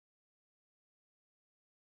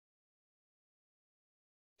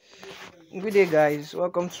Good day guys,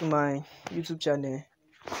 welcome to my YouTube channel.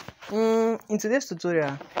 In today's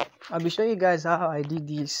tutorial, I'll be showing you guys how I did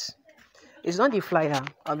this. It's not the flyer,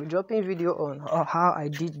 I'll be dropping video on how I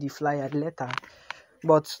did the flyer later.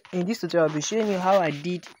 But in this tutorial, I'll be showing you how I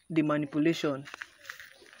did the manipulation,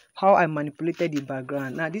 how I manipulated the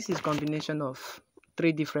background. Now this is combination of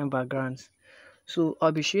 3 different backgrounds. So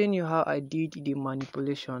I'll be showing you how I did the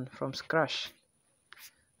manipulation from scratch.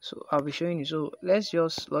 So I'll be showing you. So let's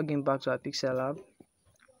just log in back to our Pixellab.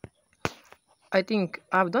 I think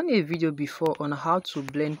I've done a video before on how to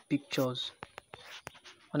blend pictures,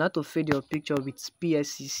 on how to fade your picture with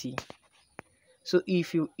PSCC. So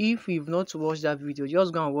if you've not watched that video,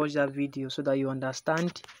 just go and watch that video so that you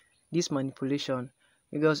understand this manipulation.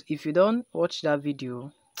 Because if you don't watch that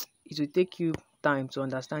video, it will take you time to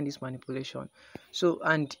understand this manipulation. So,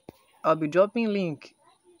 and I'll be dropping link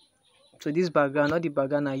to this background, not the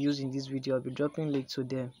background I use in this video. I'll be dropping link to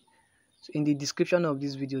them. So in the description of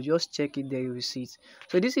this video, just check it there, you will see it.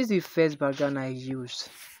 So this is the first background I used.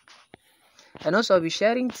 And also I'll be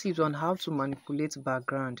sharing tips on how to manipulate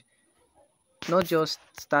background. Not just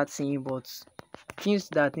starting, but things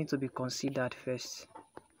that need to be considered first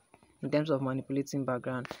in terms of manipulating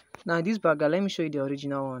background. Now this background, let me show you the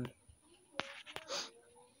original one.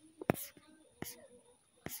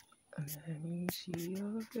 Let me see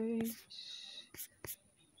your face.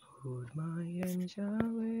 Hold my hands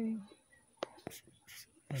away.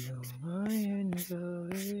 Hello, my hands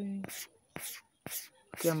away.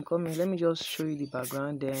 Okay, I'm coming. Let me just show you the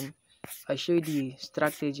background, then I show you the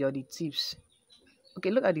strategy or the tips. Okay,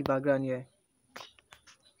 look at the background here.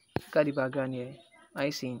 Look at the background here. I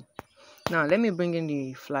see. Now let me bring in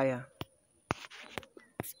the flyer.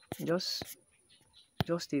 Just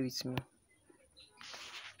stay with me.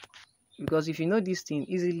 Because if you know this thing,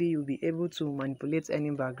 easily you'll be able to manipulate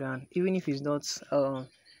any background, even if it's not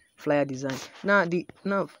flyer design. Now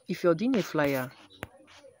if you're doing a flyer,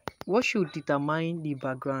 what should determine the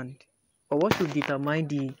background, or what should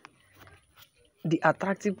determine the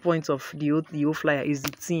attractive point of the whole flyer is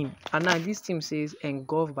the theme. And now this theme says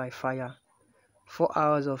engulfed by fire, 4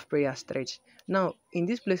 hours of prayer stretch. Now in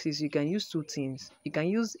these places you can use 2 themes. You can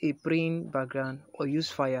use a praying background or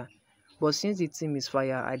use fire. But since the theme is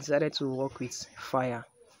fire, I decided to work with fire.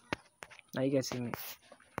 Now you get me.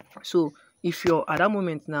 So if you're at that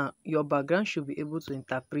moment now, your background should be able to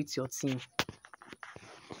interpret your theme.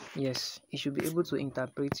 Yes, it should be able to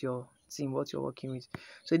interpret your theme, what you're working with.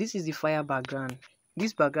 So this is the fire background.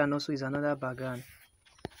 This background also is another background.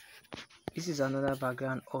 This is another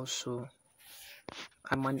background also.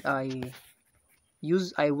 I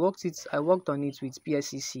worked on it with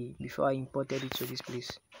PSCC before I imported it to this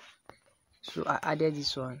place. So I added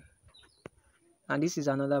this one, and this is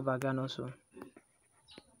another background also.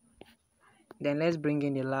 Then let's bring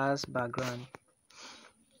in the last background.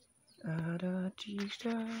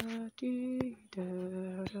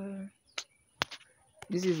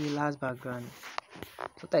 This is the last background.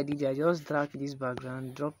 What I did, I just drag this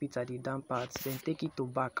background, drop it at the down part, then take it to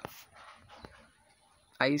back.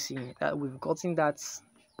 Are you seeing that we've gotten that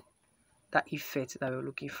effect that we're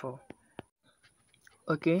looking for?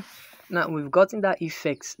 Okay, now we've gotten that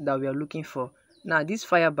effect that we are looking for. Now this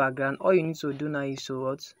fire background, all you need to do now is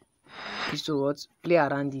to play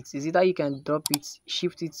around it. Is either you can drop it,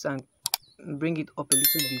 shift it, and bring it up a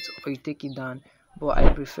little bit, or you take it down. But I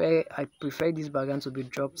prefer this background to be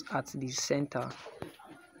dropped at the center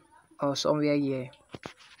or somewhere here.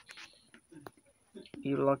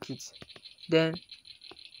 You lock it. Then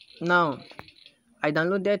now I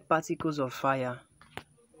downloaded particles of fire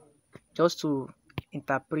just to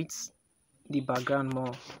interpret the background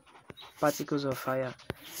more. Particles of fire.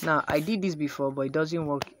 Now I did this before, but it doesn't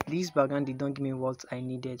work. This background did not give me what I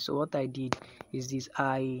needed. So what I did is this: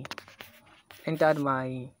 I entered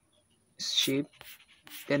my shape,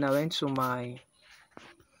 then I went to my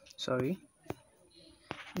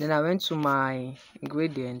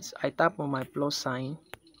gradients. I tap on my plus sign,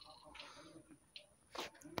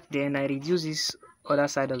 then I reduce this other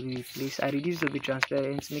side of the place. I reduce it to be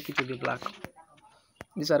transparent, make it to be black.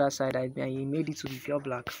 This other side I made it to be pure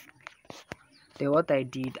black. Then what I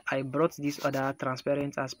did, I brought this other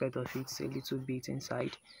transparent aspect of it a little bit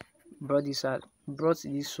inside, brought this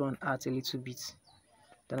one out a little bit.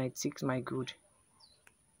 Then I ticked my good.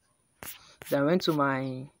 Then I went to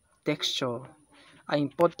my texture. I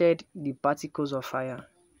imported the particles of fire.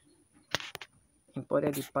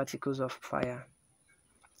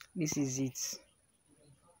 This is it.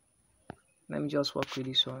 Let me just work with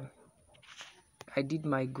this one. I did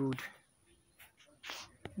my good.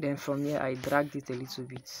 Then from here I dragged it a little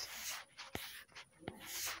bit.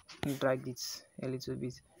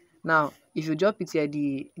 Now if you drop it here,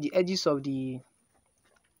 the edges of the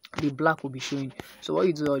black will be showing. So what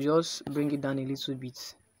you do, you just bring it down a little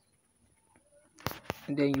bit,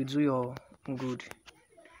 and then you do your good.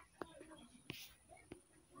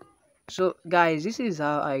 So guys, this is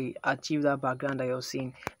how I achieve that background that you're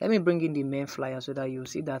seeing. Let me bring in the main flyer so that you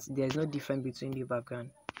see that there's no difference between the background,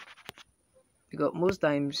 because most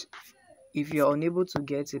times if you're unable to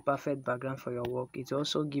get a perfect background for your work, it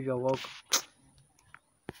also give your work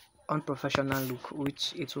unprofessional look,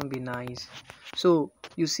 which it won't be nice. So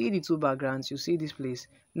you see the two backgrounds, you see this place.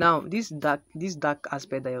 Now this dark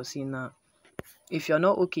aspect that you're seeing now, if you're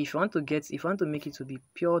not okay, if you want to make it to be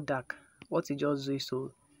pure dark, what you just do is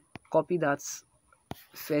to copy that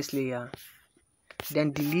first layer,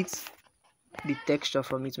 then delete the texture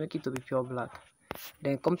from it, make it to be pure black,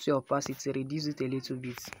 then come to your opacity, reduce it a little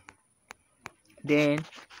bit. Then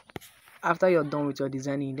after you're done with your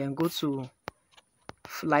designing, then go to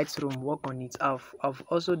Lightroom, work on it. I've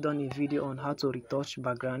also done a video on how to retouch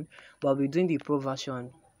background, but I'll be doing the pro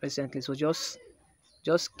version recently, so just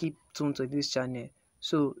keep tuned to this channel.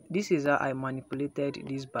 So this is how I manipulated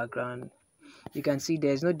this background. You can see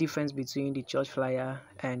there's no difference between the church flyer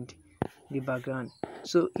and the background.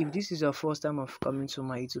 So if this is your first time of coming to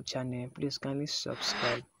my YouTube channel, please kindly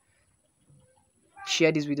subscribe,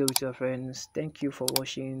 share this video with your friends. Thank you for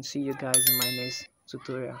watching. See you guys in my next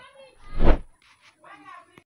tutorial.